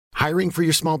Hiring for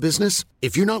your small business?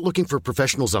 If you're not looking for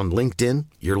professionals on LinkedIn,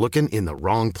 you're looking in the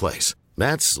wrong place.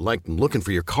 That's like looking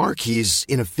for your car keys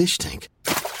in a fish tank.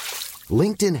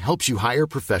 LinkedIn helps you hire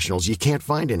professionals you can't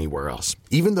find anywhere else,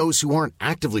 even those who aren't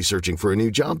actively searching for a new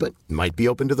job but might be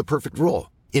open to the perfect role.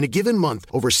 In a given month,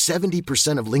 over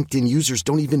 70% of LinkedIn users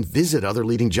don't even visit other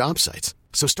leading job sites.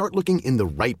 So start looking in the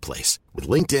right place. With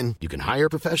LinkedIn, you can hire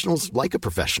professionals like a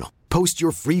professional. Post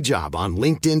your free job on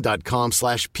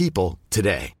linkedin.com/people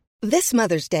today. This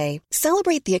Mother's Day,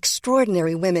 celebrate the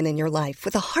extraordinary women in your life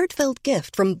with a heartfelt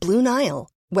gift from Blue Nile.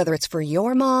 Whether it's for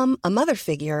your mom, a mother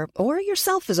figure, or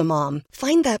yourself as a mom,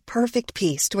 find that perfect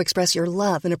piece to express your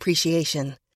love and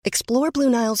appreciation. Explore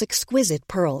Blue Nile's exquisite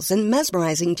pearls and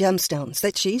mesmerizing gemstones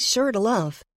that she's sure to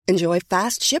love. Enjoy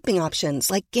fast shipping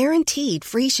options like guaranteed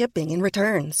free shipping and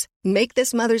returns. Make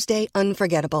this Mother's Day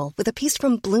unforgettable with a piece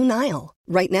from Blue Nile.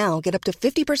 Right now, get up to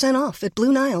 50% off at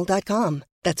BlueNile.com.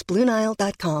 That's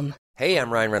BlueNile.com. Hey,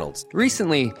 I'm Ryan Reynolds.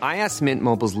 Recently, I asked Mint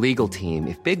Mobile's legal team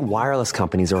if big wireless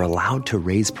companies are allowed to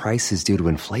raise prices due to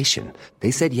inflation. They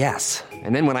said yes.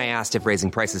 And then when I asked if raising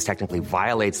prices technically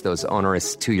violates those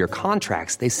onerous two-year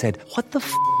contracts, they said, "What the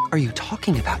f*** are you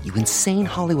talking about, you insane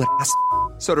Hollywood ass?"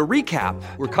 So to recap,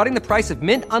 we're cutting the price of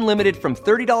Mint Unlimited from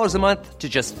 $30 a month to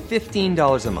just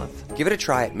 $15 a month. Give it a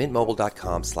try at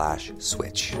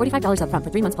mintmobile.com/switch. $45 up front for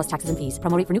 3 months plus taxes and fees.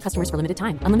 Promo rate for new customers for limited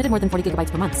time. Unlimited more than 40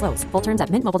 gigabytes per month. Slows full terms at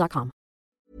mintmobile.com.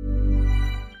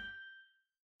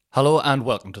 Hello and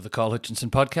welcome to the Carl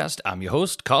Hutchinson podcast. I'm your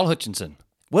host, Carl Hutchinson.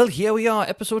 Well, here we are,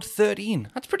 episode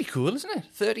 13. That's pretty cool, isn't it?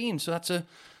 13, so that's a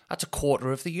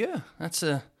quarter of the year. That's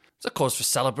a cause for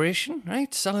celebration,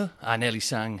 right? I nearly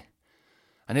sang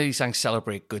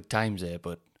Celebrate Good Times there,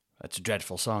 but that's a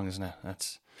dreadful song, isn't it?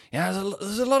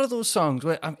 There's a lot of those songs.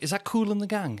 Where, is that Kool and the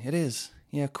Gang? It is.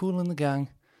 Yeah, Kool and the Gang.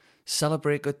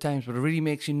 Celebrate Good Times, but it really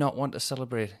makes you not want to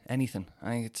celebrate anything. I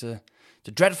think it's a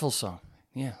dreadful song.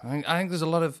 Yeah, I think there's a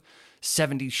lot of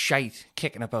 70s shite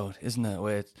kicking about, isn't there?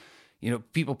 Where,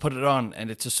 people put it on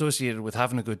and it's associated with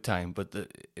having a good time, but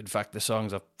in fact the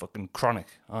songs are fucking chronic,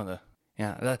 aren't they?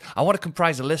 Yeah, I want to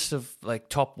comprise a list of like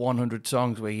top 100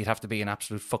 songs where you'd have to be an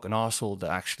absolute fucking arsehole to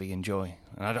actually enjoy.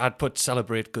 And I'd put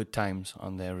Celebrate Good Times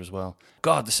on there as well.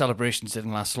 God, the celebrations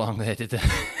didn't last long there, did they?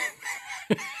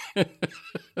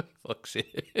 Fuck's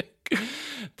sake.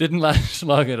 Didn't last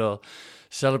long at all.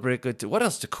 Celebrate Good Times. What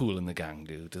else do Kool and the Gang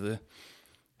do? Do they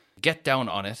Get Down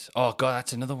on It? Oh, God,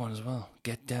 that's another one as well.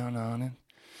 Get Down on It.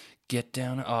 Get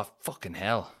Down on It. Oh, fucking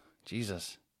hell.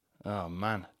 Jesus. Oh,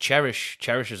 man. Cherish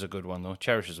is a good one, though.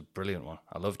 Cherish is a brilliant one.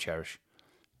 I love Cherish.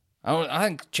 I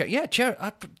think,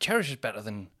 Cherish is better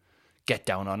than Get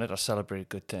Down on It or Celebrate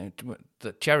Good Time.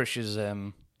 The Cherish is,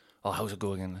 how's it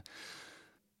go again?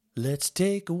 Let's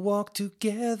take a walk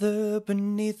together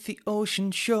beneath the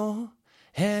ocean shore,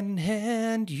 hand in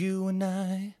hand, you and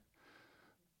I.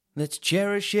 Let's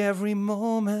cherish every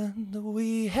moment that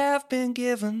we have been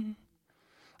given.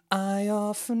 I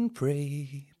often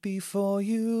pray before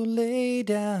you lay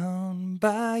down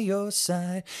by your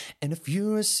side. And if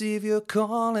you receive your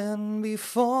calling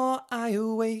before I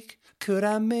awake, could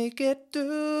I make it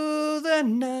through the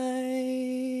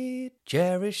night?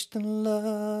 Cherish the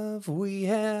love we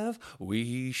have.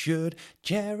 We should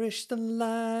cherish the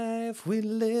life we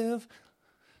live.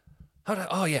 God,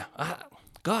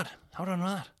 how do I know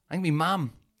that? I think my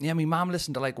mom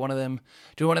listened to like one of them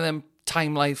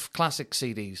Time Life Classics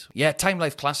CDs. Yeah, Time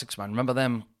Life Classics, man. Remember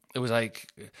them? It was like,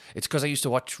 it's because I used to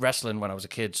watch wrestling when I was a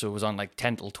kid, so it was on like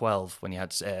 10 till 12 when you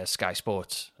had Sky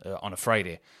Sports on a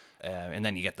Friday. And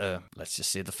then you get let's just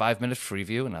say the 5-minute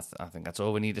preview, and I think that's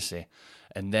all we need to say.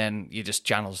 And then you just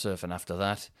channel surfing after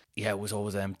that. Yeah, it was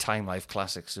always Time Life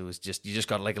Classics. It was just, you just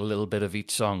got like a little bit of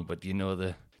each song, but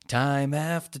the time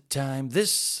after time,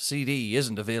 this CD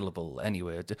isn't available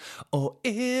anywhere. Or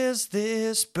is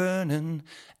this burning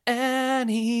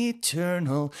and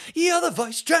eternal? You're the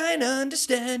voice trying to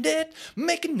understand it.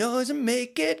 Make a noise and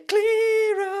make it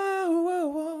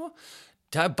clearer.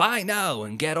 Buy now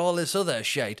and get all this other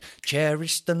shite.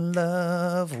 Cherish the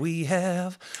love we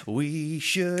have. We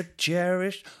should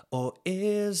cherish. Or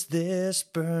is this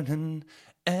burning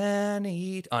and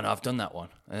eat? Oh, no, I've done that one.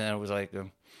 And then it was like,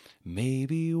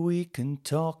 maybe we can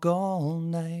talk all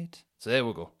night. So there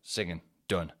we go. Singing.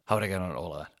 Done. How would I get on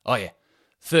all of that? Oh, yeah.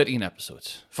 13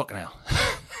 episodes. Fucking hell.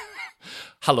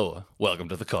 Hello. Welcome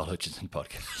to the Carl Hutchinson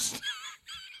podcast.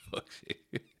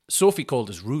 Sophie called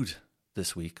us rude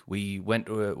this week. We went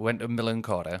to Miller and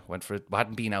Carter. We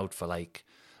hadn't been out for like,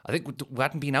 I think we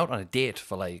hadn't been out on a date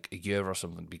for like a year or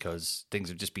something because things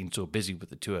have just been so busy with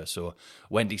the tour. So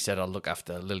Wendy said, I'll look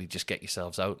after Lily, just get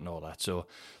yourselves out and all that. So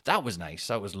that was nice.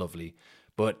 That was lovely.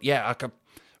 But yeah,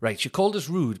 Right, she called us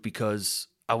rude because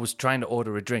I was trying to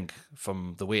order a drink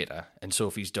from the waiter, and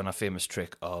Sophie's done a famous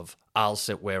trick of, I'll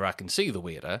sit where I can see the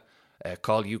waiter,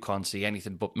 Carl, you can't see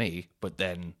anything but me, but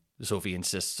then Sophie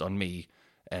insists on me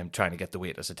trying to get the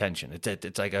waiter's attention.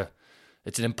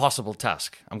 It's an impossible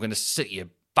task. I'm going to sit you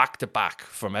back to back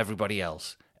from everybody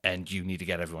else, and you need to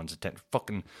get everyone's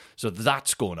attention. So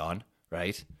that's going on,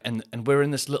 right? And we're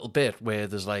in this little bit where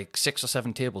there's like 6 or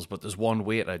 7 tables, but there's one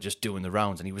waiter just doing the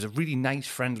rounds, and he was a really nice,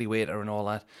 friendly waiter and all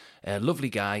that. Lovely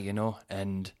guy, you know,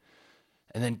 and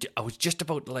then I was just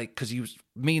about to, like, because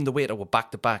me and the waiter were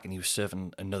back to back, and he was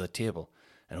serving another table,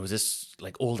 and it was this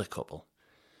like older couple.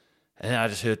 And then I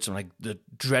just heard some like the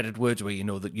dreaded words where you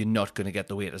know that you're not going to get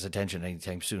the waiter's attention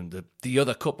anytime soon. The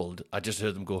other couple, I just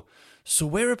heard them go, "So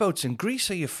whereabouts in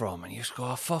Greece are you from?" And you just go,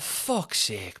 "Oh, for fuck's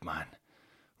sake, man.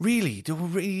 Really? Do we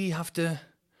really have to?" You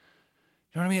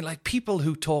know what I mean? Like, people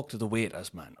who talk to the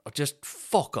waiters, man, or just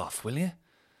fuck off, will you?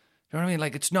 You know what I mean?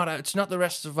 Like, it's not the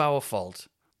rest of our fault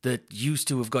that used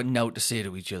to have got out to say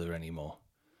to each other anymore.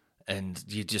 And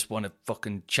you just want to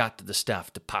fucking chat to the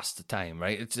staff to pass the time,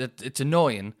 right? It's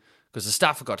annoying because the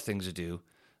staff have got things to do.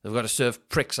 They've got to serve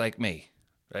pricks like me,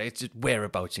 right? It's just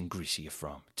whereabouts in Greece are you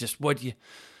from? Just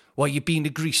you been to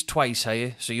Greece twice, are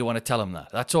you? So you want to tell him that?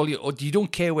 That's all you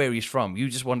don't care where he's from. You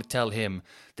just want to tell him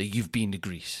that you've been to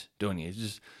Greece, don't you? It's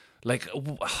just like,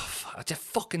 it's a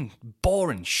fucking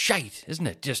boring shite, isn't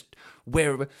it? Just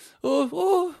where?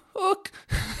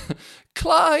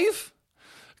 Clive,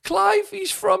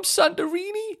 he's from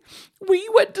Santorini. We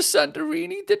went to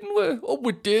Santorini, didn't we? Oh,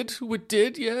 we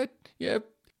did, yeah.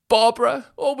 Barbara,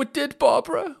 we did,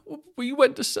 Barbara. We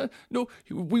went to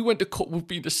we've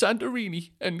been to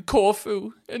Santorini and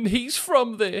Corfu, and he's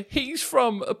from there. He's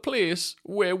from a place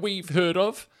where we've heard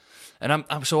of, and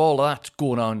I'm so all of that's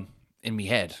going on in my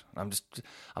head. I'm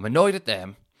annoyed at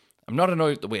them. I'm not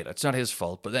annoyed at the waiter. It's not his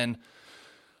fault. But then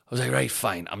I was like, right,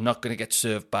 fine. I'm not going to get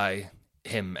served by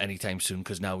him anytime soon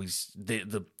because now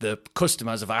the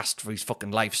customers have asked for his fucking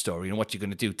life story, and what you're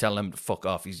going to do? Tell him to fuck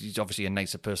off. He's obviously a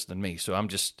nicer person than me, so I'm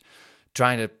just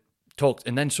trying to talk.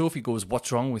 And then Sophie goes,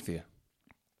 "What's wrong with you?"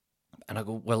 And I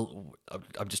go, "Well,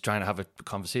 I'm just trying to have a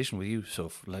conversation with you,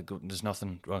 Soph. Like, there's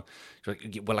nothing wrong." She's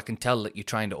like, "Well, I can tell that you're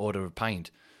trying to order a pint,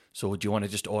 so do you want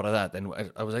to just order that?" Then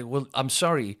I was like, "Well, I'm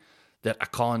sorry that I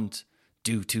can't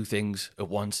do 2 things at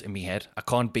once in my head. I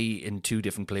can't be in 2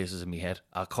 different places in my head.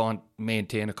 I can't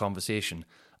maintain a conversation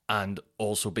and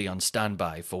also be on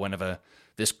standby for whenever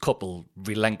this couple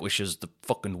relinquishes the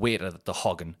fucking waiter that they're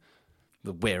hogging,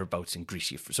 the whereabouts in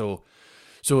Greece." So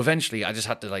eventually I just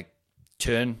had to like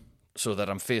turn so that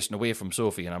I'm facing away from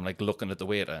Sophie, and I'm like looking at the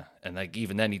waiter, and like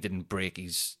even then he didn't break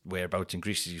his whereabouts in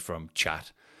Greece is he from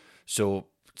chat. So,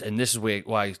 and this is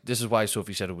why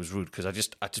Sophie said it was rude, because I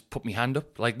just put my hand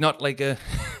up, like not like a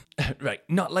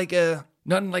not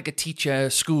in like a teacher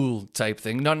school type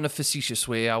thing, not in a facetious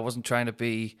way. I wasn't trying to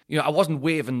be, I wasn't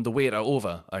waving the waiter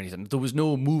over or anything. There was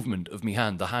no movement of my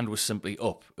hand. The hand was simply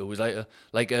up. It was like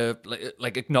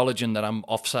acknowledging that I'm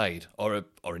offside, or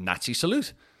a Nazi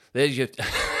salute. There's your.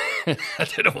 I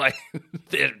don't know why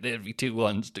there'd be 2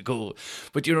 ones to go,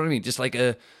 but you know what I mean. Just like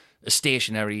a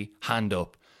stationary hand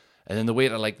up. And then the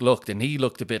waiter like looked, and he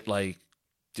looked a bit like,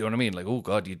 do you know what I mean? Like, oh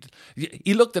God,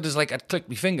 he looked at us like I'd click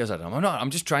my fingers at him. I'm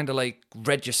just trying to like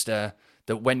register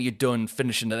that when you're done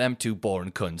finishing to them 2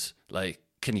 boring cunts, like,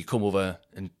 can you come over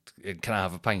and can I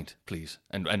have a pint, please?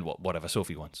 And whatever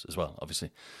Sophie wants as well,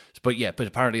 obviously. But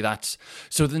apparently that's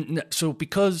so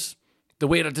because the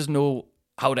waiter doesn't know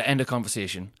how to end a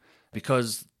conversation,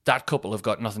 because that couple have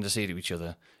got nothing to say to each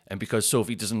other, and because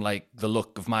Sophie doesn't like the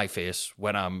look of my face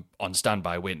when I'm on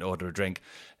standby waiting to order a drink,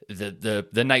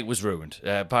 the night was ruined.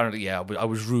 Apparently, yeah, I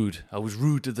was rude. I was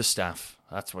rude to the staff.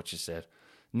 That's what she said.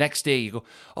 Next day, you go,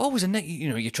 "Oh, it was a nice,"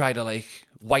 you try to like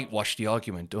whitewash the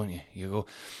argument, don't you? You go,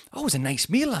 "Oh, it was a nice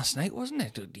meal last night, wasn't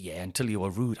it?" Yeah, until you were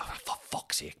rude. Oh, for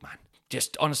fuck's sake, man.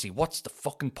 Just honestly, what's the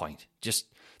fucking point? Just,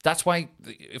 that's why,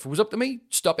 if it was up to me,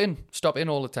 stop in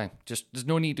all the time. Just, there's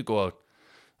no need to go out.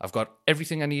 I've got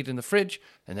everything I need in the fridge,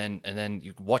 and then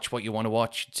you watch what you want to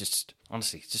watch. Just,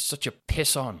 honestly, it's just such a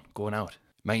piss on going out.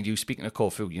 Mind you, speaking of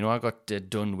Corfu, I got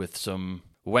done with we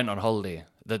went on holiday.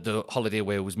 The holiday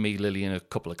where it was me, Lily, and a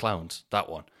couple of clowns, that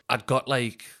one. I'd got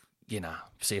like,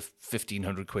 say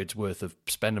 1,500 quid's worth of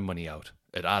spending money out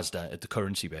at Asda at the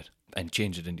currency bit and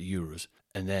change it into euros.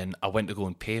 And then I went to go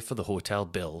and pay for the hotel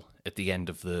bill at the end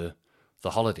of the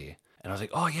holiday. And I was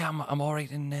like, "Oh yeah, I'm all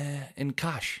right in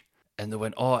cash." And they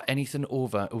went, "Oh, anything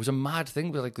over," it was a mad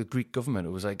thing with like the Greek government.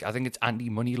 It was like, I think it's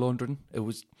anti-money laundering. It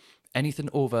was anything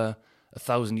over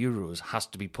 €1,000 has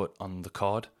to be put on the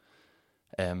card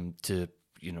to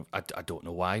I don't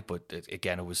know why, but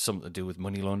again, it was something to do with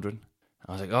money laundering.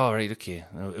 I was like, oh, right, okay.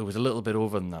 It was a little bit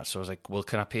over than that. So I was like, well,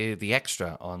 can I pay the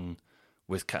extra on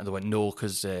with... They went, no,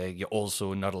 because you're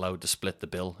also not allowed to split the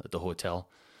bill at the hotel,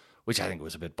 which I think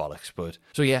was a bit bollocks. But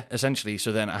so, yeah, essentially,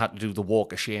 so then I had to do the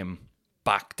walk of shame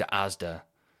back to Asda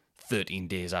 13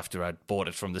 days after I'd bought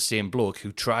it from the same bloke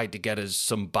who tried to get us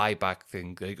some buyback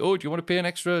thing. Like, oh, do you want to pay an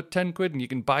extra 10 quid and you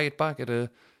can buy it back at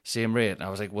a same rate? And I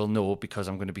was like, well, no, because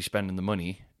I'm going to be spending the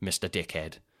money, Mr.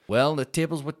 Dickhead. Well, the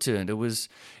tables were turned. It was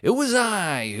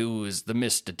I who was the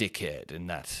Mr. Dickhead in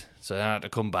that. So I had to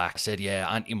come back. I said, yeah,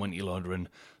 anti-money laundering.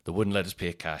 They wouldn't let us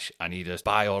pay cash. I need to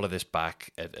buy all of this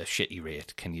back at a shitty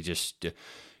rate. Can you just...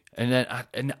 And then I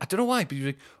don't know why, but he was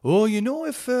like, oh,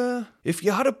 if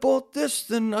you had bought this,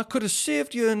 then I could have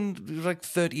saved you, and it was like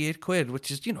 38 quid,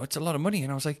 which is, it's a lot of money.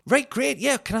 And I was like, right, great,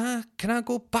 yeah, can I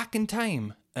go back in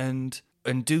time and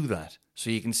do that? So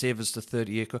you can save us the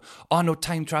 38 quid. Oh, no,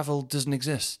 time travel doesn't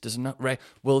exist, does it not? Right.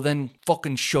 Well, then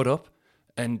fucking shut up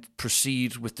and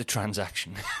proceed with the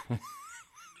transaction.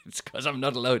 It's because I'm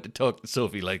not allowed to talk to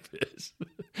Sophie like this.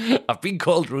 I've been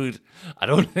called rude. I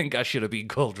don't think I should have been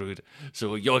called rude.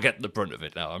 So you're getting the brunt of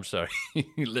it now. I'm sorry,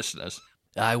 listeners.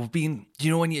 I've been,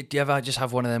 when do you ever just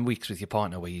have one of them weeks with your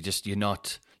partner where you're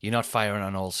not firing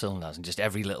on all cylinders, and just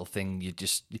every little thing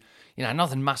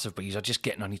nothing massive, but you're just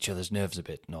getting on each other's nerves a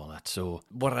bit and all that. So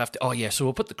what did I have to... so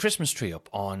we'll put the Christmas tree up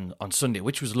on Sunday,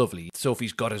 which was lovely.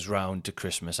 Sophie's got us round to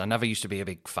Christmas. I never used to be a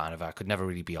big fan of her. I could never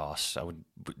really be arsed. I would,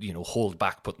 hold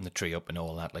back putting the tree up and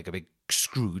all that, like a big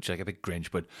Scrooge, like a big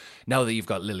Grinch. But now that you've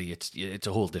got Lily, it's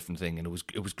a whole different thing, and it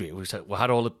was great. We had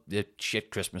all the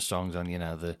shit Christmas songs on,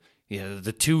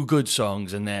 the two good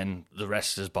songs, and then the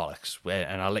rest is bollocks.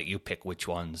 And I'll let you pick which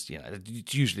ones.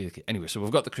 It's usually... Anyway, so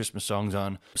we've got the Christmas songs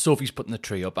on. Sophie's putting the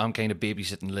tree up. I'm kind of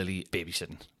babysitting Lily.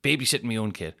 Babysitting my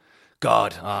own kid.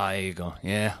 God, there you go.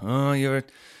 Yeah. Oh, you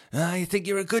think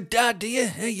you're a good dad, do you?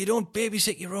 You don't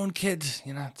babysit your own kids.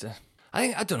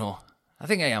 I don't know. I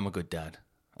think I am a good dad.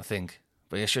 I think.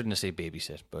 But I shouldn't have said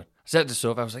babysit. But I said to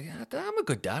Sophie, I was like, I'm a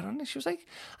good dad. And she was like,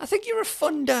 I think you're a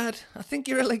fun dad. I think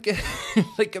you're like a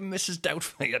Mrs.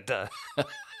 Doubtfire dad.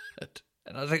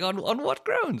 And I was like, on what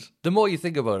grounds? The more you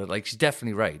think about it, she's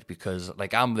definitely right. Because,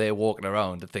 I'm there walking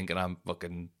around thinking I'm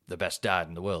fucking the best dad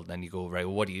in the world. And then you go, right,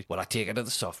 well, what do you... Well, I take her to the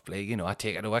soft play. I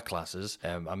take her to her classes.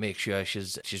 I make sure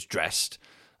she's dressed.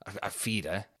 I feed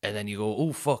her, and then you go,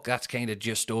 oh fuck, that's kind of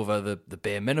just over the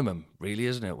bare minimum, really,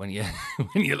 isn't it? When you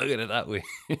look at it that way,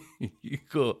 you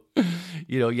go,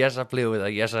 yes, I play with her,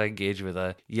 yes, I engage with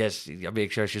her, yes, I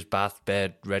make sure she's bath,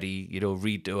 bed, ready,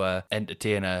 read to her,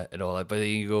 entertain her, and all that. But then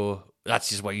you go, that's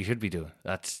just what you should be doing.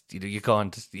 That's you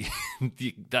can't.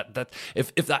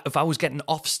 If I was getting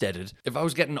Ofsteded,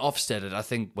 I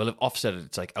think, well, if Ofsteded,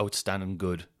 it's like outstanding,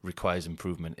 good, requires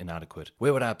improvement, inadequate.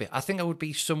 Where would I be? I think I would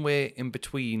be somewhere in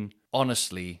between,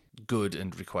 honestly, good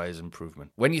and requires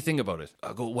improvement. When you think about it,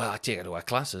 I go, well, I take her to her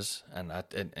classes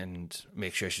and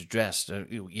make sure she's dressed.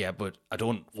 Yeah, but I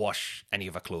don't wash any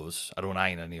of her clothes. I don't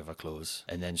iron any of her clothes.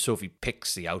 And then Sophie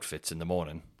picks the outfits in the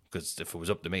morning. Because if it was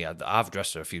up to me, I've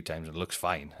dressed her a few times and it looks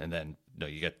fine. And then,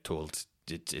 you get told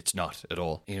it's not at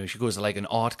all. She goes to an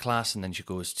art class, and then she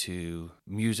goes to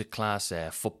music class,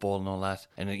 football and all that.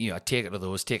 And, I take her to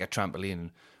those, take her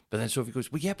trampoline. But then Sophie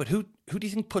goes, well, yeah, but who do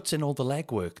you think puts in all the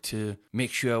legwork to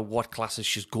make sure what classes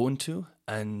she's going to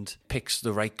and picks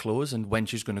the right clothes and when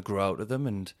she's going to grow out of them?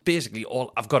 And basically,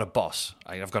 I've got a boss.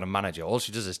 I've got a manager. All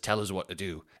she does is tell us what to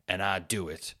do, and I do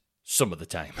it some of the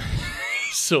time.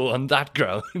 So on that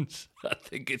grounds, I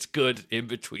think it's good in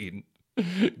between.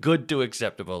 Good to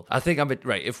acceptable. I think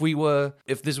right.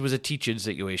 If this was a teaching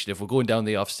situation, if we're going down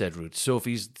the Ofsted route,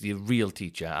 Sophie's the real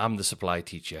teacher, I'm the supply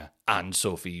teacher, and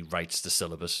Sophie writes the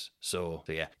syllabus. So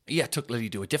yeah. I took Lily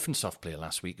to a different soft play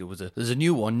last week. There's a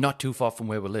new one not too far from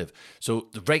where we live. So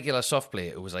the regular soft play,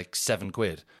 it was like 7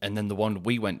 quid, and then the one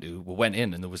we went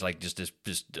in, and there was just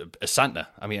a Santa.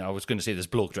 I mean, I was going to say this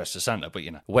bloke dressed as Santa, but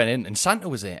went in and Santa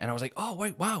was there, and I was like, oh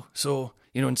wait, wow. So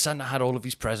and Santa had all of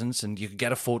his presents, and you could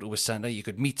get a photo with Santa, you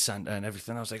could meet Santa and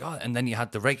everything. I was like, oh, and then you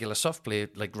had the regular soft play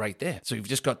right there. So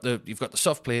you've got the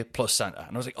soft play plus Santa,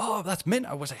 and I was like, oh, that's mint.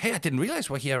 I was like, hey, I didn't realize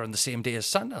we're here on the same day as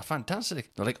Santa.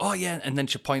 Fantastic. They're like, oh yeah, and then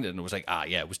she pointed, and it was like,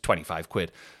 it was 25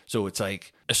 quid. So it's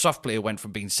like a soft play went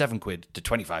from being 7 quid to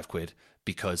 25 quid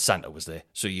because Santa was there.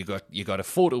 So you got a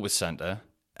photo with Santa,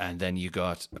 and then you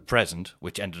got a present,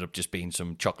 which ended up just being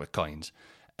some chocolate coins,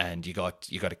 and you got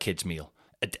a kid's meal.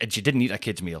 And she didn't eat a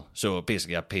kid's meal. So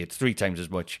basically I paid 3 times as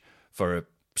much for a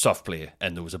soft play,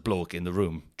 and there was a bloke in the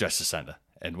room dressed as Santa.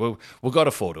 And we got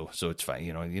a photo, so it's fine.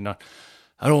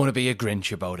 I don't want to be a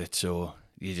Grinch about it. So,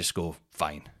 you just go,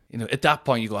 fine. You know, at that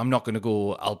point you go, I'm not going to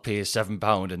go, I'll pay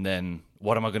 £7 and then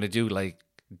what am I going to do? Like,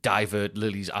 divert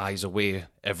Lily's eyes away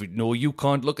no, you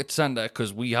can't look at Santa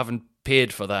because we haven't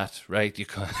paid for that, right? You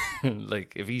can't,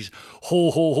 like, if he's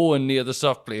ho-ho-ho-ing near the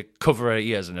soft play, cover her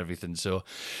ears and everything. So,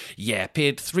 yeah,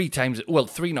 paid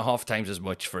 3.5 times as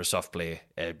much for a soft play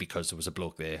because there was a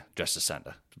bloke there dressed as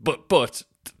Santa. But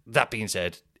that being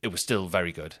said, it was still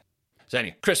very good. So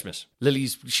anyway, Christmas.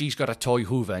 She's got a toy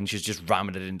Hoover and she's just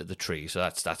ramming it into the tree. So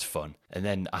that's fun. And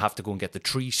then I have to go and get the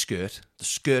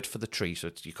skirt for the tree so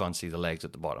you can't see the legs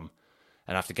at the bottom.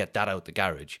 And I have to get that out the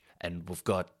garage. And we've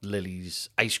got Lily's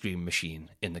ice cream machine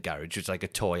in the garage. It's like a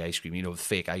toy ice cream, with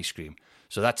fake ice cream.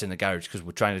 So that's in the garage because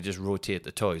we're trying to just rotate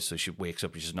the toys so she wakes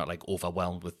up and she's not like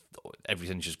overwhelmed with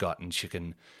everything she's got and she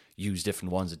can use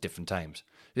different ones at different times.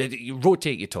 You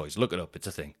rotate your toys, look it up, it's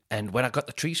a thing. And when I got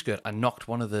the tree skirt, I knocked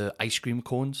one of the ice cream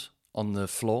cones on the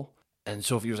floor. And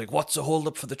Sophie was like, what's the hold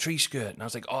up for the tree skirt? And I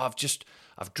was like,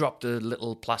 I've dropped a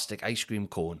little plastic ice cream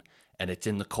cone and it's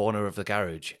in the corner of the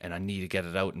garage and I need to get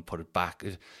it out and put it back.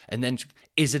 And then,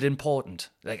 is it important?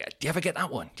 Like, do you ever get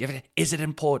that one? Is it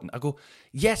important? I go,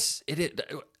 yes, it is.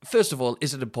 First of all,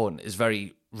 is it important is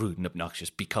very rude and obnoxious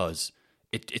because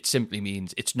it simply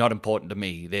means it's not important to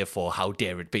me, therefore how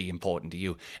dare it be important to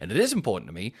you? And it is important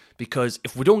to me because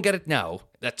if we don't get it now,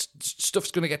 that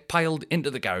stuff's going to get piled into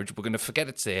the garage, we're going to forget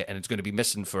it's there, and it's going to be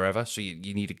missing forever. So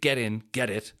you need to get in, get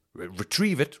it,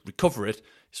 retrieve it, recover it.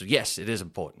 So yes, it is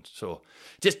important. So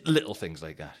just little things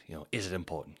like that, is it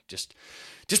important? Just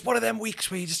one of them weeks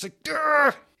where you just like,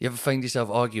 Durr! You ever find yourself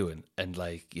arguing and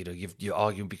like, you're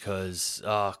arguing because,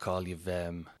 Carl,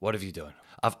 what have you done?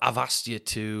 I've asked you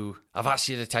to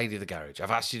tidy the garage. I've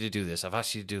asked you to do this. I've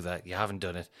asked you to do that. You haven't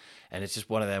done it. And it's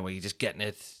just one of them where you're just getting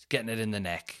it in the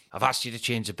neck. I've asked you to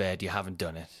change the bed. You haven't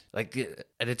done it. Like,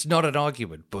 and it's not an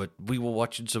argument, but we were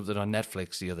watching something on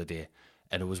Netflix the other day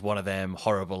and it was one of them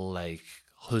horrible, like,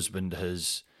 husband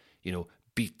has,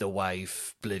 beat the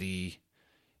wife, bloody,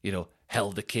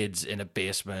 held the kids in a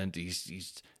basement.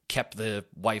 He's kept the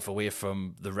wife away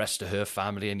from the rest of her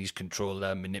family and he's controlled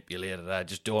her, manipulated her,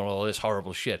 just doing all this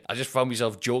horrible shit. I just found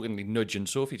myself jokingly nudging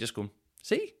Sophie, just going,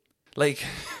 see? Like,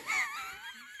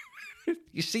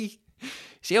 you see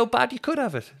how bad you could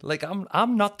have it? Like,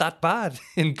 I'm not that bad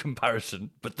in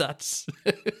comparison, but that's...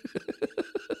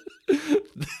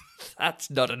 That's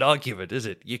not an argument, is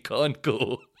it? You can't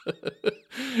go.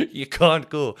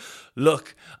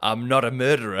 Look, I'm not a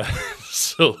murderer,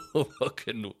 so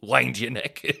fucking wind your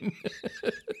neck in.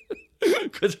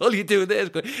 Because all you do there is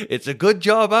go, it's a good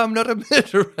job I'm not a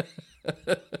murderer.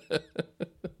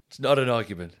 It's not an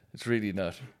argument. It's really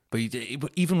not. But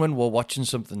even when we're watching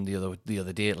something the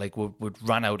other day, like we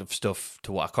ran out of stuff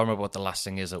to watch. I can't remember what the last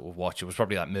thing is that we watched. It was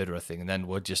probably that murderer thing, and then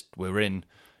we're in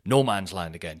no man's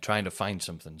land again, trying to find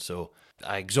something. So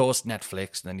I exhaust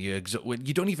Netflix, and then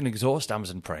you don't even exhaust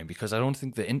Amazon Prime because I don't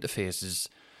think the interface is.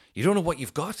 You don't know what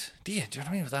you've got, do you? Do you know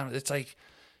what I mean? It's like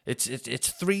it's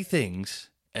three things,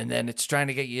 and then it's trying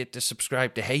to get you to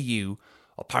subscribe to Hey You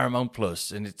or Paramount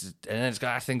Plus, and then it's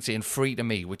got a thing saying free to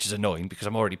me, which is annoying because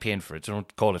I'm already paying for it. So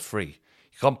don't call it free.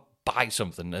 You can't buy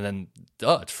something and then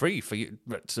it's free for you.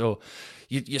 So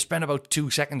you spend about 2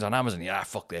 seconds on Amazon.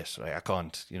 Fuck this. Like, I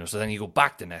can't. So then you go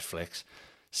back to Netflix,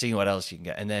 seeing what else you can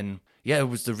get, and then it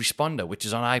was the Responder, which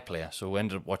is on iPlayer. So we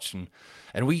ended up watching,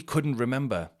 and we couldn't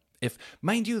remember if,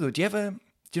 mind you though, do you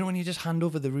know when you just hand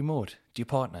over the remote to your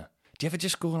partner? Do you ever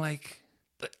just go like?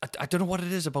 I don't know what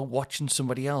it is about watching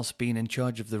somebody else being in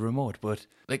charge of the remote, but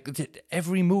like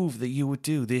every move that you would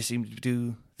do, they seem to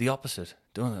do the opposite,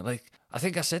 don't they? Like, I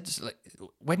think I said this, like,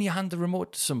 when you hand the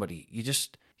remote to somebody,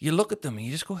 you look at them and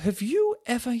you just go, have you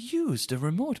ever used a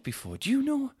remote before? Do you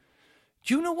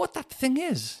know what that thing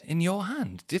is in your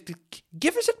hand?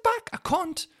 Give us it back. I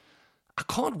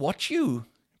can't watch you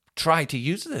try to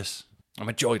use this. I'm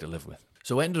a joy to live with.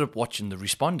 So I ended up watching The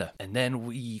Responder, and then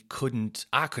I couldn't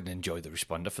enjoy The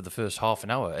Responder for the first half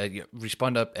an hour.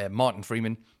 Responder, Martin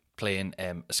Freeman playing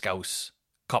a Scouse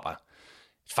copper.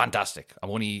 It's fantastic.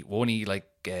 We're only like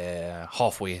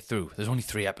halfway through. There's only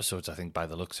 3 episodes, I think, by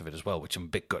the looks of it as well, which I'm a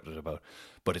bit gutted about.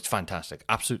 But it's fantastic.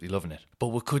 Absolutely loving it. But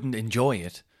we couldn't enjoy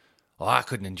it. Or I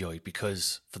couldn't enjoy it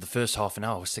because for the first half an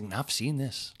hour I was thinking, I've seen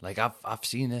this. Like, I've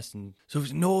seen this. And so it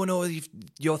was, no,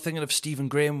 you're thinking of Stephen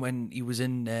Graham when he was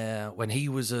in, when he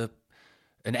was an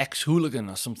ex-hooligan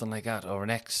or something like that. Or an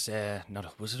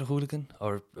was it a hooligan?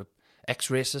 Or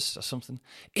ex-racist or something?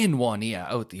 In one ear,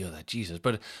 out the other. Jesus.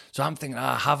 But so I'm thinking,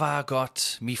 have I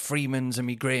got me Freemans and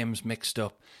me Grahams mixed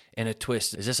up in a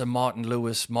twist? Is this a Martin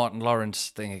Lewis, Martin Lawrence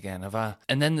thing again?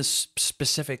 And then there's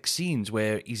specific scenes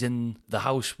where he's in the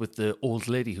house with the old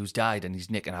lady who's died and he's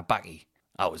nicking her baggie.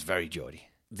 That was very Geordie.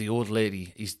 The old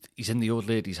lady, he's in the old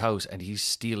lady's house and he's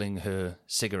stealing her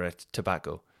cigarette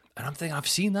tobacco. And I'm thinking, I've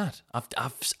seen that.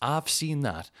 I've seen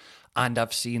that. And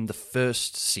I've seen the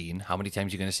first scene. How many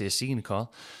times are you going to say scene,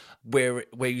 Carl? Where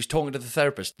he's talking to the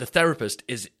therapist. The therapist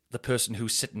is the person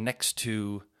who's sitting next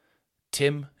to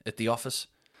Tim at the office.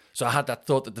 So I had that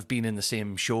thought that they've been in the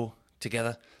same show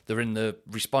together. They're in the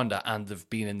responder and they've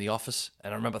been in the office.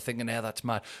 And I remember thinking, that's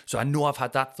mad. So I know I've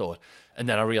had that thought. And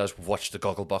then I realised we've watched the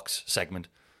Gogglebox segment.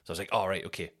 So I was like, all right,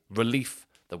 okay. Relief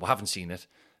that we haven't seen it.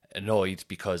 Annoyed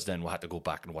because then we had to go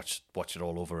back and watch it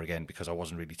all over again because I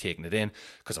wasn't really taking it in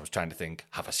because I was trying to think,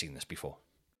 have I seen this before?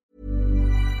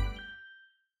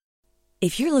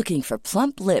 If you're looking for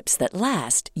plump lips that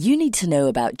last, you need to know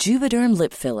about Juvederm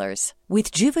lip fillers.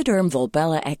 With Juvederm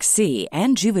Volbella XC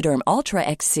and Juvederm Ultra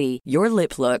XC, your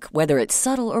lip look, whether it's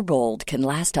subtle or bold, can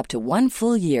last up to 1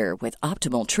 full year with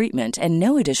optimal treatment and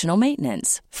no additional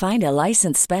maintenance. Find a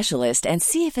licensed specialist and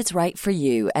see if it's right for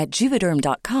you at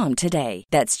Juvederm.com today.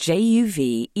 That's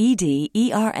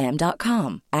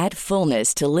JUVEDERM.com. Add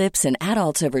fullness to lips in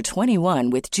adults over 21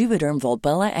 with Juvederm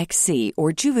Volbella XC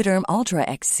or Juvederm Ultra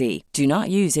XC. Do not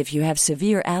use if you have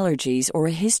severe allergies or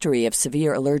a history of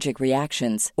severe allergic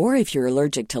reactions, or if you're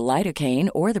allergic to lidocaine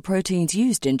or the proteins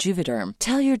used in Juvederm.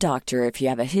 Tell your doctor if you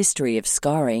have a history of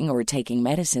scarring or taking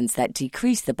medicines that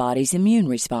decrease the body's immune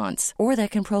response or that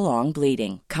can prolong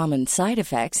bleeding. Common side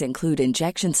effects include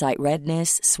injection site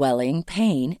redness, swelling,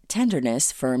 pain,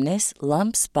 tenderness, firmness,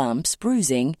 lumps, bumps,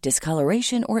 bruising,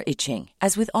 discoloration, or itching.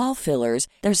 As with all fillers,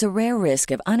 there's a rare risk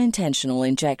of unintentional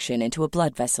injection into a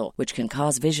blood vessel, which can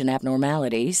cause vision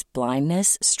abnormalities,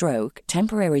 blindness, stroke,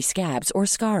 temporary scabs, or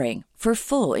scarring. For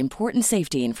full, important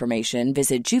safety information,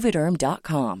 visit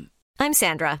Juvederm.com. I'm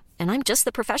Sandra, and I'm just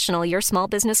the professional your small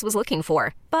business was looking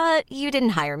for. But you didn't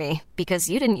hire me because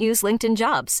you didn't use LinkedIn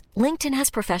Jobs. LinkedIn has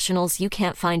professionals you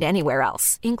can't find anywhere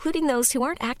else, including those who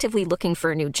aren't actively looking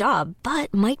for a new job,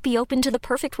 but might be open to the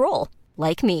perfect role,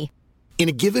 like me. In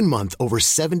a given month, over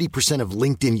 70% of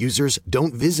LinkedIn users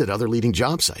don't visit other leading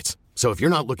job sites. So if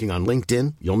you're not looking on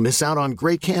LinkedIn, you'll miss out on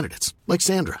great candidates like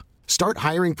Sandra. Start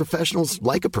hiring professionals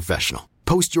like a professional.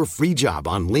 Post your free job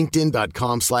on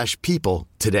linkedin.com/people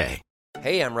today.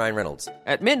 Hey, I'm Ryan Reynolds.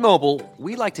 At Mint Mobile,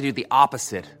 we like to do the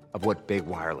opposite of what Big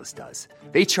Wireless does.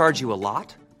 They charge you a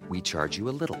lot, we charge you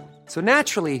a little. So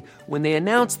naturally, when they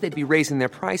announced they'd be raising their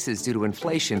prices due to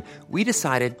inflation, we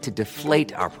decided to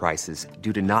deflate our prices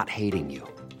due to not hating you.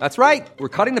 That's right. We're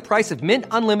cutting the price of Mint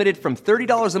Unlimited from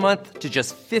 $30 a month to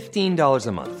just $15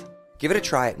 a month. Give it a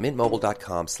try at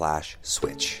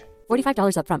mintmobile.com/switch.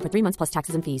 $45 up front for 3 months plus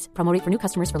taxes and fees. Promo rate for new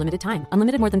customers for limited time.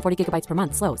 Unlimited more than 40 gigabytes per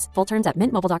month. Slows full terms at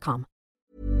mintmobile.com.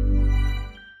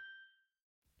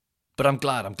 But I'm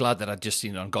glad that I'd just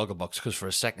seen it on Gogglebox because for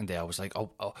a second there I was like,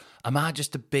 oh, am I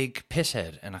just a big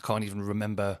pisshead and I can't even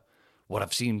remember what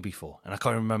I've seen before and I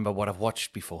can't remember what I've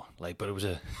watched before. But it was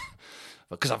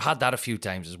because I've had that a few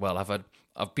times as well.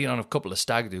 I've been on a couple of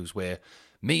stag do's where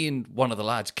me and one of the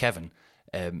lads, Kevin,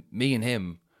 me and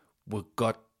him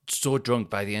got so drunk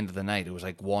by the end of the night. It was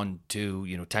like 1,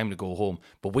 2, time to go home.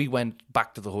 But we went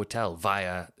back to the hotel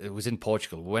it was in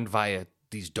Portugal. We went via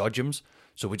these dodgems.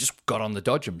 So we just got on the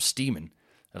dodgems steaming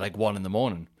at like 1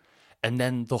 a.m. And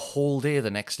then the whole day, the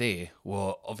next day,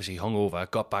 were obviously hungover,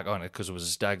 got back on it because it was a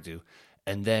stag do.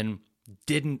 And then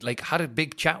had a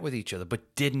big chat with each other, but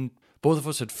both of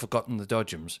us had forgotten the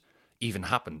dodgems even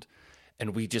happened.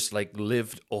 And we just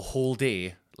lived a whole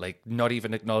day not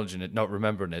even acknowledging it, not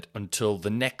remembering it, until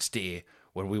the next day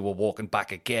when we were walking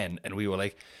back again, and we were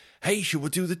like, hey, should we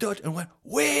do the dodge? And we went,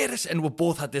 wait a second. And we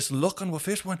both had this look on our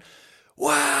face, went,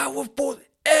 wow, we've both,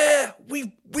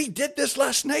 we did this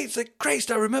last night. It's like,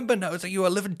 Christ, I remember now. It's like you are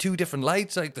living two different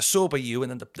lives, like the sober you and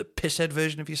then the pisshead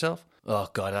version of yourself. Oh,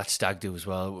 God, that stag do as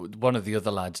well. One of the other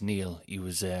lads, Neil, he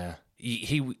was,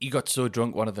 he got so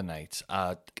drunk one of the nights,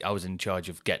 I was in charge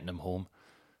of getting him home.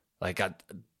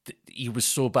 He was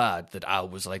so bad that I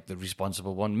was the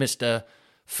responsible one. Mr.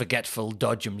 Forgetful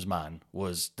Dodgems man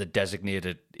was the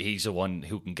designated, he's the one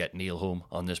who can get Neil home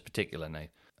on this particular night.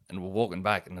 And we're walking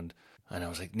back and I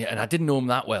was like, and I didn't know him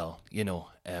that well,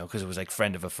 because it was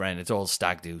friend of a friend. It's all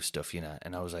stag do stuff,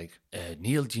 And I was like,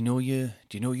 Neil, do you know your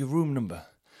room number?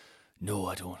 No,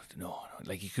 I don't. No.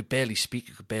 He could barely speak,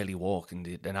 he could barely walk,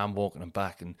 and I'm walking him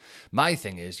back. And my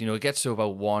thing is, it gets to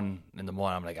about 1 in the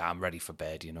morning, I'm like, I'm ready for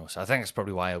bed, So I think that's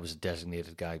probably why I was a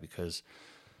designated guy, because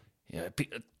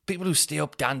people who stay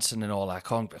up dancing and all that, I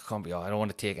can't be. I don't want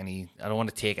to take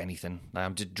anything.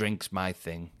 I'm just drinks my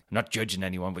thing. I'm not judging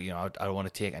anyone, but I don't want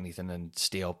to take anything and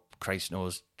stay up. Christ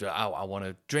knows, I want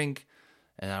to drink,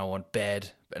 and I want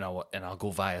bed, and I'll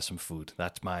go via some food.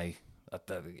 That's my I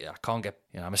can't get,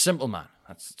 I'm a simple man.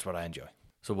 That's what I enjoy.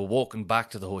 So we're walking back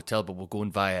to the hotel, but we're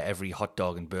going via every hot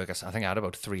dog and burger. I think I had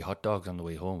about 3 hot dogs on the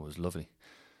way home. It was lovely.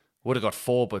 Would have got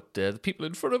 4, but the people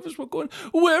in front of us were going,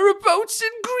 "Whereabouts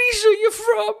in Greece are you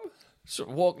from?" So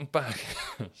I'm walking back.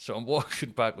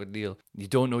 With Neil. You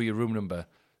don't know your room number.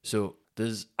 So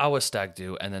there's our stag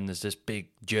do, and then there's this big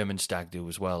German stag do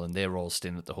as well, and they're all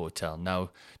staying at the hotel.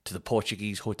 Now, to the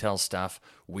Portuguese hotel staff,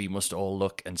 we must all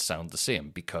look and sound the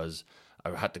same, because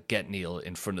I had to get Neil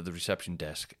in front of the reception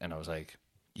desk, and I was like,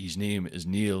 his name is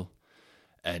Neil,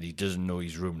 and he doesn't know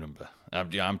his room number.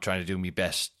 I'm trying to do my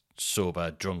best sober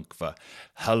drunk for,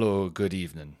 "Hello, good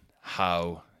evening.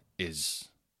 How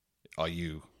are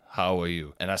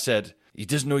you? And I said, he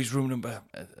doesn't know his room number.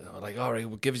 I'm like, all right,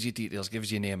 well, give us your details, give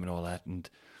us your name and all that. And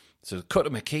so cut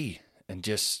him a key and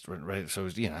just, right, so,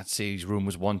 I'd say his room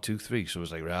was 123. So I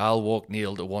was like, right, I'll walk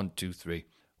Neil to 123.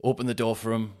 Open the door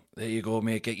for him. There you go,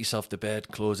 mate. Get yourself to bed,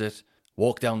 close it.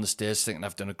 Walk down the stairs thinking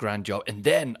I've done a grand job. And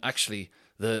then, actually,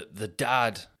 the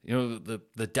dad,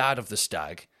 the dad of the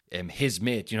stag, his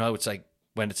mate, how it's like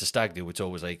when it's a stag do, it's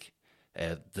always like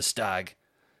the stag's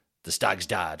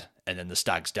dad, and then the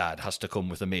stag's dad has to come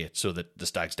with a mate so that the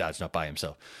stag's dad's not by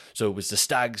himself. So it was the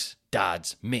stag's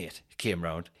dad's mate came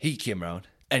round,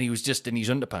 and he was just in his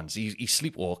underpants. He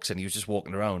sleepwalks, and he was just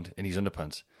walking around in his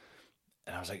underpants.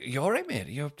 And I was like, "You all right, mate?"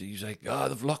 He was like, "Oh,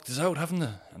 they've locked us out, haven't they?"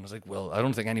 And I was like, "Well, I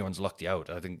don't think anyone's locked you out.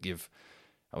 I think I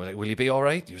was like, "Will you be all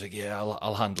right?" He was like, "Yeah,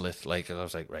 I'll handle it." Like, I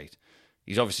was like, "Right."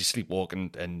 He's obviously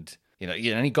sleepwalking, and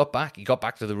and he got back. He got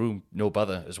back to the room, no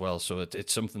bother as well. So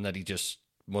it's something that he just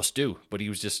must do. But he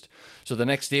was just, so the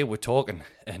next day we're talking,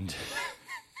 and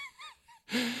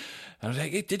I was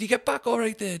like, "Hey, did you get back all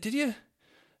right there? Did you?"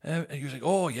 And he was like,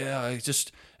 "Oh yeah, I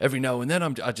just every now and then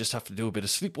I just have to do a bit of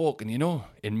sleepwalking,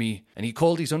 in me." And he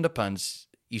called his underpants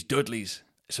his Dudleys.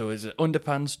 So his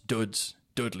underpants,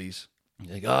 Dudleys.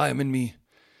 He's like, I'm in me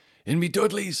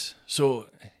Dudleys. So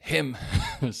him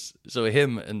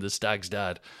and the stag's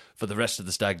dad for the rest of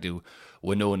the stag do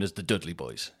were known as the Dudley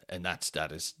boys, and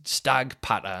that is Stag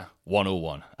Patter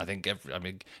 101. I think if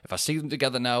I see them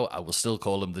together now, I will still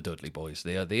call them the Dudley boys.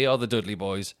 They are the Dudley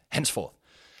boys henceforth.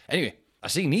 Anyway, I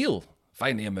see Neil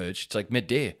finally emerge. It's like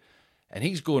midday, and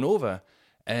he's going over,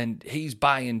 and he's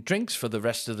buying drinks for the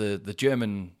rest of the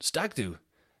German stag do.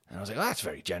 And I was like, "Oh, that's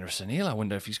very generous of Neil. I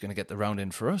wonder if he's going to get the round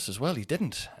in for us as well." He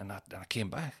didn't, and I came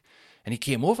back, and he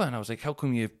came over, and I was like, "How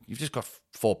come you've just got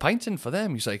 4 pints in for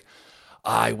them?" He's like,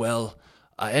 "Well,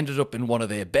 I ended up in one of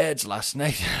their beds last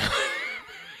night."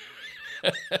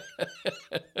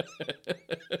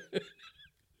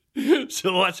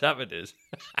 So what's happened is,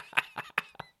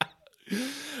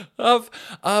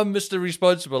 I'm Mr.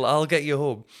 Responsible. I'll get you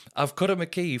home. I've cut him a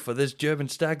key for this German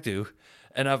stag do,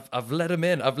 and I've let him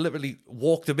in. I've literally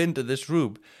walked him into this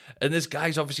room, and this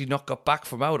guy's obviously not got back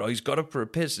from out, or he's got up for a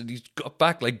piss, and he's got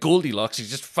back like Goldilocks. He's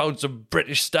just found some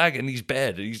British stag in his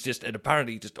bed, and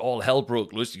apparently just all hell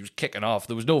broke loose. He was kicking off.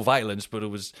 There was no violence, but it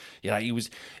was,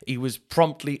 he was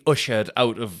promptly ushered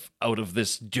out of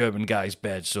this German guy's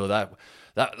bed. So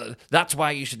that's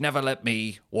why you should never let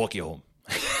me walk you home.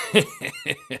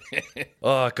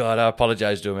 Oh God, I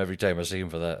apologise to him every time I see him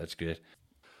for that. That's great.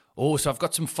 Oh, so I've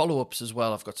got some follow-ups as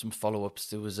well.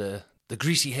 There was the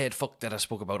greasy-haired fuck that I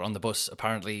spoke about on the bus.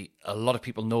 Apparently, a lot of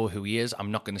people know who he is.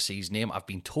 I'm not going to say his name. I've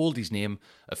been told his name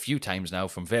a few times now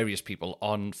from various people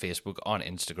on Facebook, on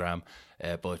Instagram.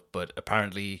 But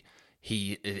apparently,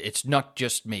 it's not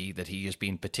just me that he has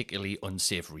been particularly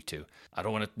unsavoury to. I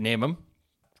don't want to name him.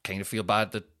 Kind of feel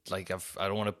bad that I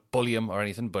don't want to bully him or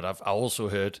anything, but I also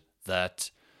heard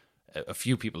that a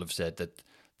few people have said that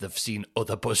they've seen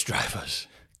other bus drivers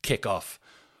kick off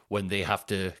when they have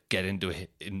to get into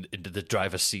the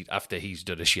driver's seat after he's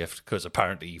done a shift, because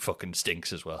apparently he fucking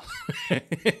stinks as well.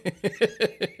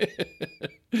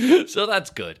 So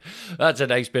that's good. That's a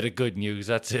nice bit of good news.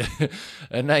 That's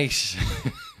a nice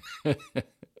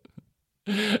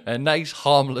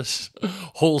harmless,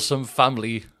 wholesome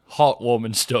family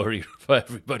heartwarming story for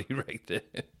everybody right there.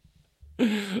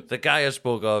 The guy I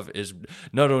spoke of is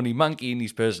not only manky in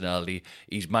his personality,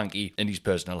 he's manky in his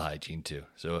personal hygiene too.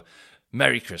 So,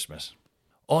 Merry Christmas.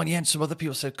 Oh, and yeah, and some other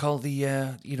people said, Carl,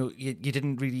 you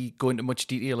didn't really go into much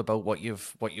detail about what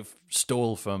you've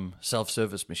stole from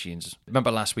self-service machines.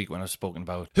 Remember last week when I was spoken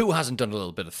about who hasn't done a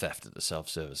little bit of theft at the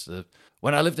self-service?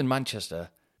 When I lived in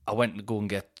Manchester, I went to go and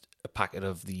get a packet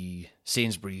of the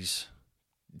Sainsbury's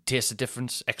Taste the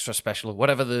Difference, extra special,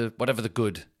 whatever the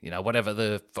good, whatever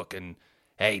the fucking,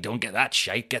 hey, don't get that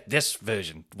shite, get this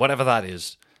version, whatever that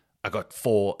is. I got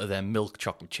 4 of them milk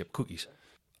chocolate chip cookies.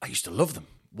 I used to love them.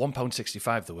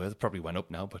 £1.65 they were. They probably went up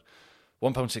now, but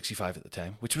 £1.65 at the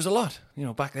time, which was a lot.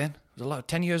 Back then, it was a lot.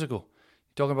 10 years ago,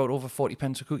 you're talking about over 40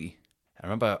 pence a cookie. I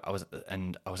remember I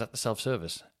was at the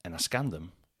self-service and I scanned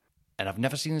them, and I've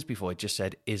never seen this before. It just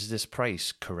said, "Is this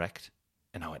price correct?"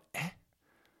 And I went,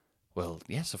 Well,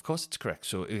 yes, of course it's correct.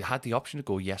 So it had the option to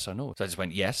go yes or no. So I just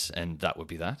went yes, and that would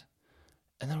be that.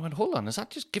 And then I went, hold on, has that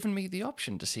just given me the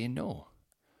option to say no?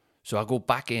 So I go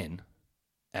back in,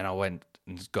 and I went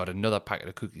and got another packet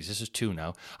of cookies. This is 2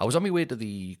 now. I was on my way to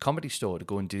the comedy store to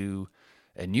go and do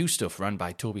new stuff run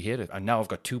by Toby Hayter, and now I've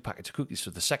got 2 packets of cookies.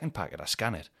 So the second packet, I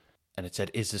scan it, and it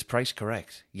said, "Is this price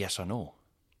correct? Yes or no?"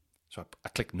 So I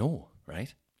clicked no,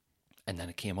 right? And then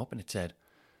it came up and it said,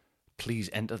 "Please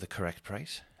enter the correct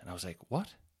price." And I was like,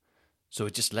 what? So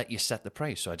it just let you set the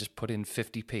price. So I just put in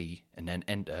 50p and then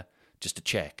enter just to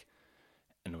check.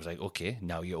 And it was like, okay,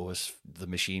 now you owe the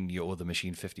machine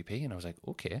 50p. And I was like,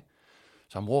 okay.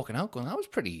 So I'm walking out going, that was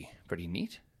pretty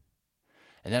neat.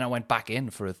 And then I went back in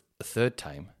for a third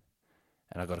time,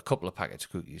 and I got a couple of packets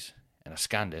of cookies, and I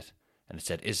scanned it, and it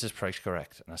said, "Is this price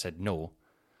correct?" And I said, no.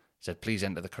 It said, "Please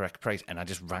enter the correct price." And I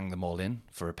just rang them all in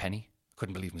for a penny.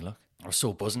 Couldn't believe me luck. I was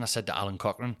so buzzing. I said to Alan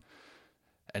Cochrane,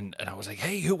 and I was like,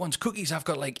 "Hey, who wants cookies? I've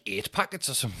got like 8 packets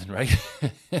or something, right?"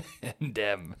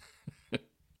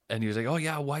 And he was like, "Oh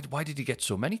yeah, why did you get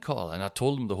so many, Carl?" And I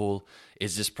told him the whole,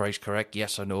 "Is this price correct?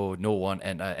 Yes or no? No one,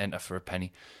 enter for a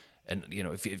penny." And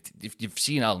if you've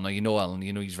seen Alan, or you know Alan,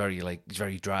 he's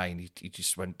very dry, and he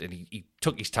just went and he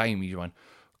took his time. He went,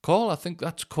 "Carl, I think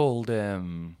that's called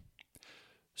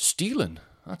stealing.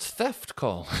 That's theft,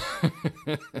 Carl."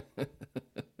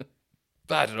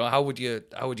 But I don't know, how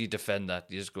would you defend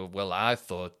that? You just go, "Well, I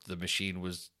thought the machine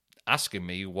was asking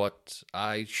me what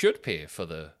I should pay for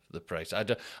the price." I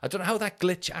don't know how that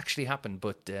glitch actually happened,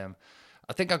 but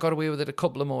I think I got away with it a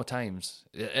couple of more times.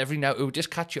 Every now, it would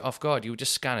just catch you off guard. You would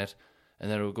just scan it,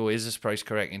 and then it would go, "Is this price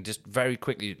correct?" And just very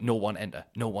quickly, "No one enter,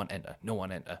 no one enter, no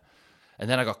one enter." And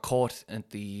then I got caught at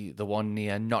the one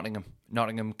near Nottingham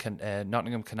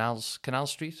Canal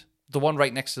Street, the one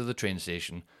right next to the train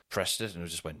station. Pressed it, and it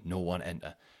just went, "No one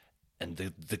enter." And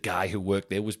the guy who worked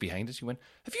there was behind us. He went,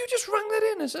 "Have you just rang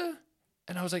that in, is it?"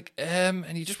 And I was like,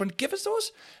 and he just went, "Give us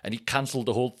those." And he cancelled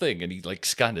the whole thing, and he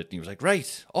scanned it, and he was like,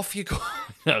 "Right, off you go."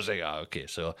 And I was like, okay.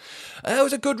 So it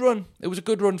was a good run. It was a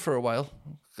good run for a while.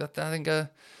 I think maybe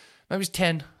it was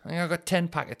 10. I think I got 10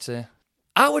 packets there.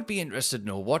 I would be interested to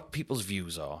know what people's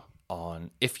views are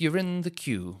on if you're in the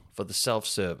queue for the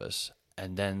self-service,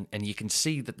 and you can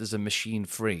see that there's a machine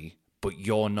free, but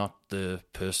you're not the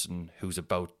person who's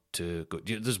about to go.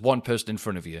 There's one person in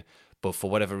front of you, but for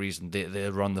whatever reason,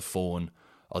 they're on the phone,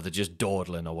 or they're just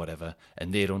dawdling or whatever,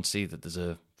 and they don't see that there's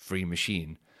a free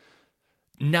machine.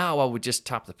 Now I would just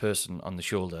tap the person on the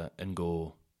shoulder and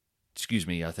go, "Excuse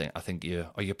me, I think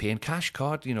you're paying cash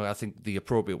card? I think the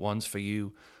appropriate one's for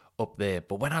you up there."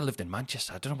 But when I lived in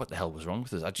Manchester, I don't know what the hell was wrong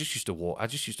with us. I just used to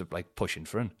push in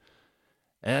front.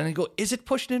 And I go, "Is it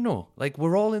pushing in? No.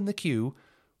 We're all in the queue.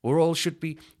 We all should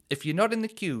be." If you're not in the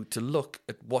queue to look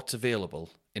at what's available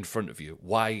in front of you,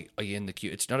 why are you in the queue?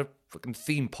 It's not a fucking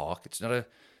theme park. It's not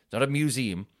a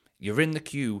museum. You're in the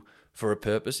queue for a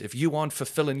purpose. If you aren't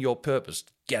fulfilling your purpose,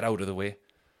 get out of the way.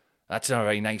 That's not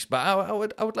very nice. But I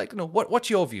would like to know, what's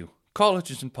your view?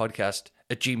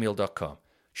 carlhutchinsonpodcast@gmail.com.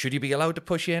 Should you be allowed to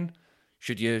push in?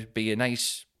 Should you be a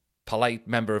nice, polite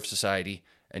member of society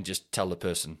and just tell the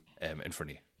person in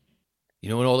front of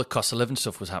you? When all the cost of living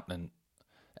stuff was happening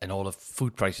and all the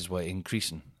food prices were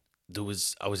increasing, I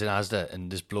was in Asda, and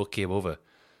this bloke came over,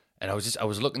 and I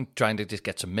was looking, trying to just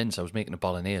get some mince. I was making a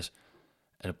bolognese,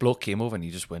 and a bloke came over, and he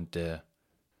just went,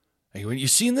 "You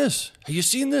seen this? Have you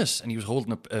seen this?" And he was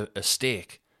holding a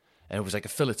steak, and it was like a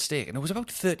fillet steak, and it was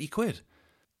about 30 quid.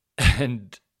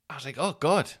 And I was like, oh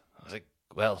God. I was like,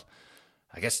 well,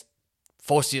 I guess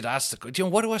force you to ask the,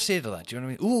 what do I say to that? Do you know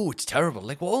what I mean? Ooh, it's terrible.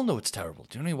 We all know it's terrible.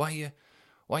 Do you know what I mean?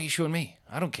 Why are you showing me?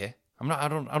 I don't care. I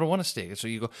don't want a steak. So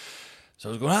you go. So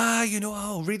I was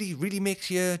going, really makes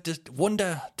you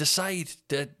decide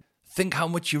to think how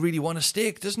much you really want a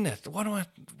steak, doesn't it? What am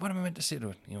I meant to say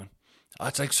to it?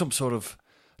 It's like some sort of,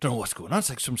 I don't know what's going on. It's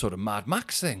like some sort of Mad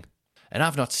Max thing. And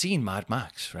I've not seen Mad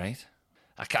Max, right?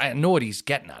 I know what he's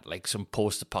getting at, like some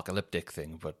post-apocalyptic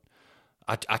thing, but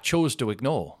I chose to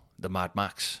ignore the Mad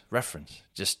Max reference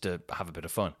just to have a bit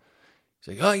of fun.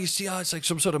 He's like, it's like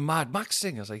some sort of Mad Max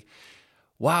thing. I was like,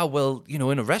 wow, well,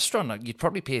 in a restaurant, you'd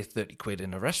probably pay 30 quid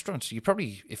in a restaurant. So you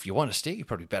probably, if you want a steak, you're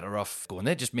probably better off going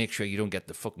there. Just make sure you don't get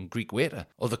the fucking Greek waiter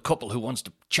or the couple who wants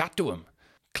to chat to him.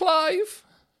 Clive,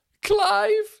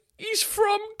 he's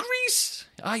from Greece.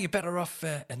 You're better off.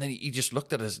 And then he just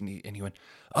looked at us and he went,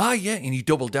 yeah. And he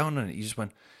doubled down on it. He just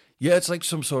went, yeah, it's like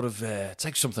some sort of, it's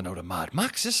like something out of Mad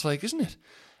Max, it's like, isn't it?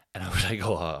 And I was like,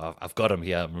 oh, I've got him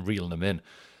here, I'm reeling him in.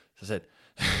 So I said,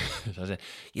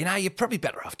 you're probably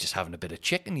better off just having a bit of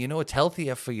chicken, it's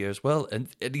healthier for you as well. And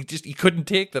he couldn't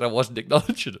take that I wasn't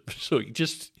acknowledging him. So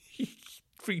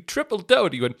he tripled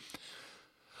down. He went,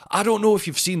 I don't know if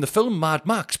you've seen the film Mad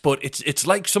Max, but it's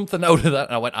like something out of that.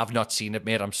 And I went, I've not seen it,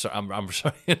 mate. I'm sorry.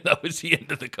 And that was the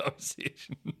end of the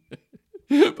conversation.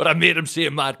 But I made him say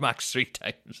Mad Max 3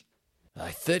 times.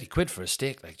 30 quid for a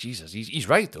steak, like Jesus. He's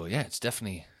right though. Yeah, it's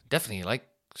definitely like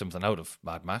something out of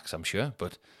Mad Max, I'm sure.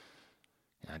 But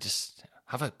just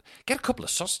get a couple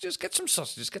of sausages, get some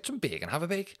bacon, have a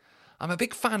bake. I'm a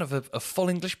big fan of a full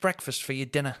English breakfast for your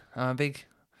dinner. Haven't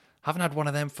had one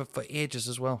of them for ages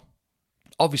as well.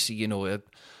 Obviously,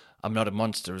 I'm not a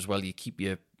monster as well. You keep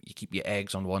your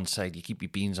eggs on one side, you keep your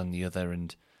beans on the other,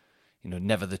 and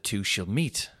never the two shall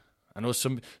meet. I know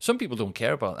some people don't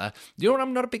care about that. You know what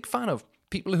I'm not a big fan of?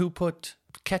 People who put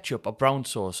ketchup or brown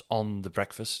sauce on the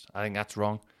breakfast. I think that's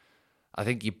wrong. I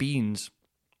think your beans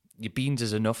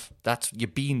is enough. Your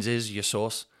beans is your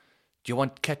sauce. Do you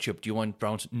want ketchup? Do you want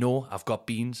brown? No, I've got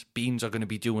beans. Beans are going to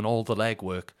be doing all the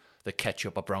legwork that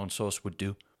ketchup or brown sauce would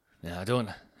do. Yeah, I don't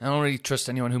really trust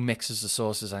anyone who mixes the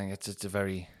sauces. I think it's a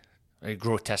very, very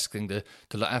grotesque thing to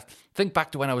look. I think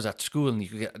back to when I was at school, and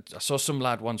I saw some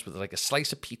lad once with like a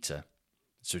slice of pizza,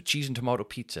 so cheese and tomato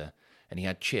pizza, and he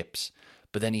had chips,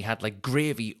 but then he had like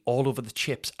gravy all over the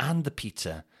chips and the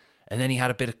pizza, and then he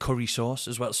had a bit of curry sauce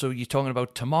as well. So you're talking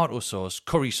about tomato sauce,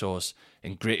 curry sauce,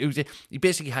 and gravy. He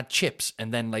basically had chips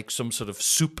and then like some sort of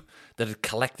soup that had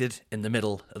collected in the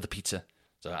middle of the pizza.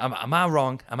 So am I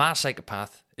wrong? Am I a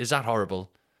psychopath? Is that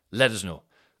horrible? Let us know.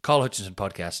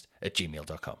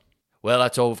 carlhutchinsonpodcast@gmail.com. Well,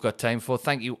 that's all we've got time for.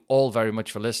 Thank you all very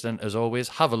much for listening. As always,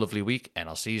 have a lovely week, and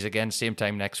I'll see you again same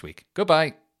time next week.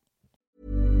 Goodbye.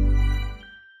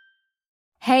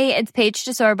 Hey, it's Paige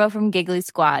DeSorbo from Giggly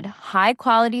Squad. High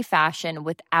quality fashion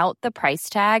without the price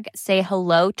tag. Say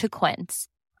hello to Quince.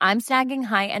 I'm snagging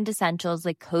high-end essentials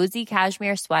like cozy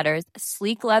cashmere sweaters,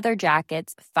 sleek leather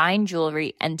jackets, fine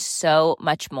jewelry, and so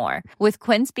much more. With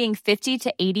Quince being 50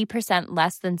 to 80%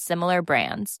 less than similar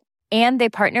brands. And they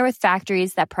partner with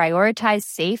factories that prioritize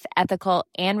safe, ethical,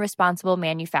 and responsible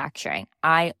manufacturing.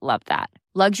 I love that.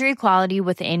 Luxury quality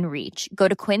within reach. Go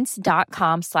to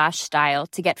quince.com/style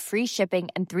to get free shipping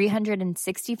and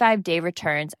 365-day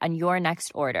returns on your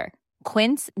next order.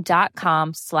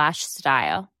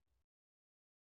 Quince.com/style.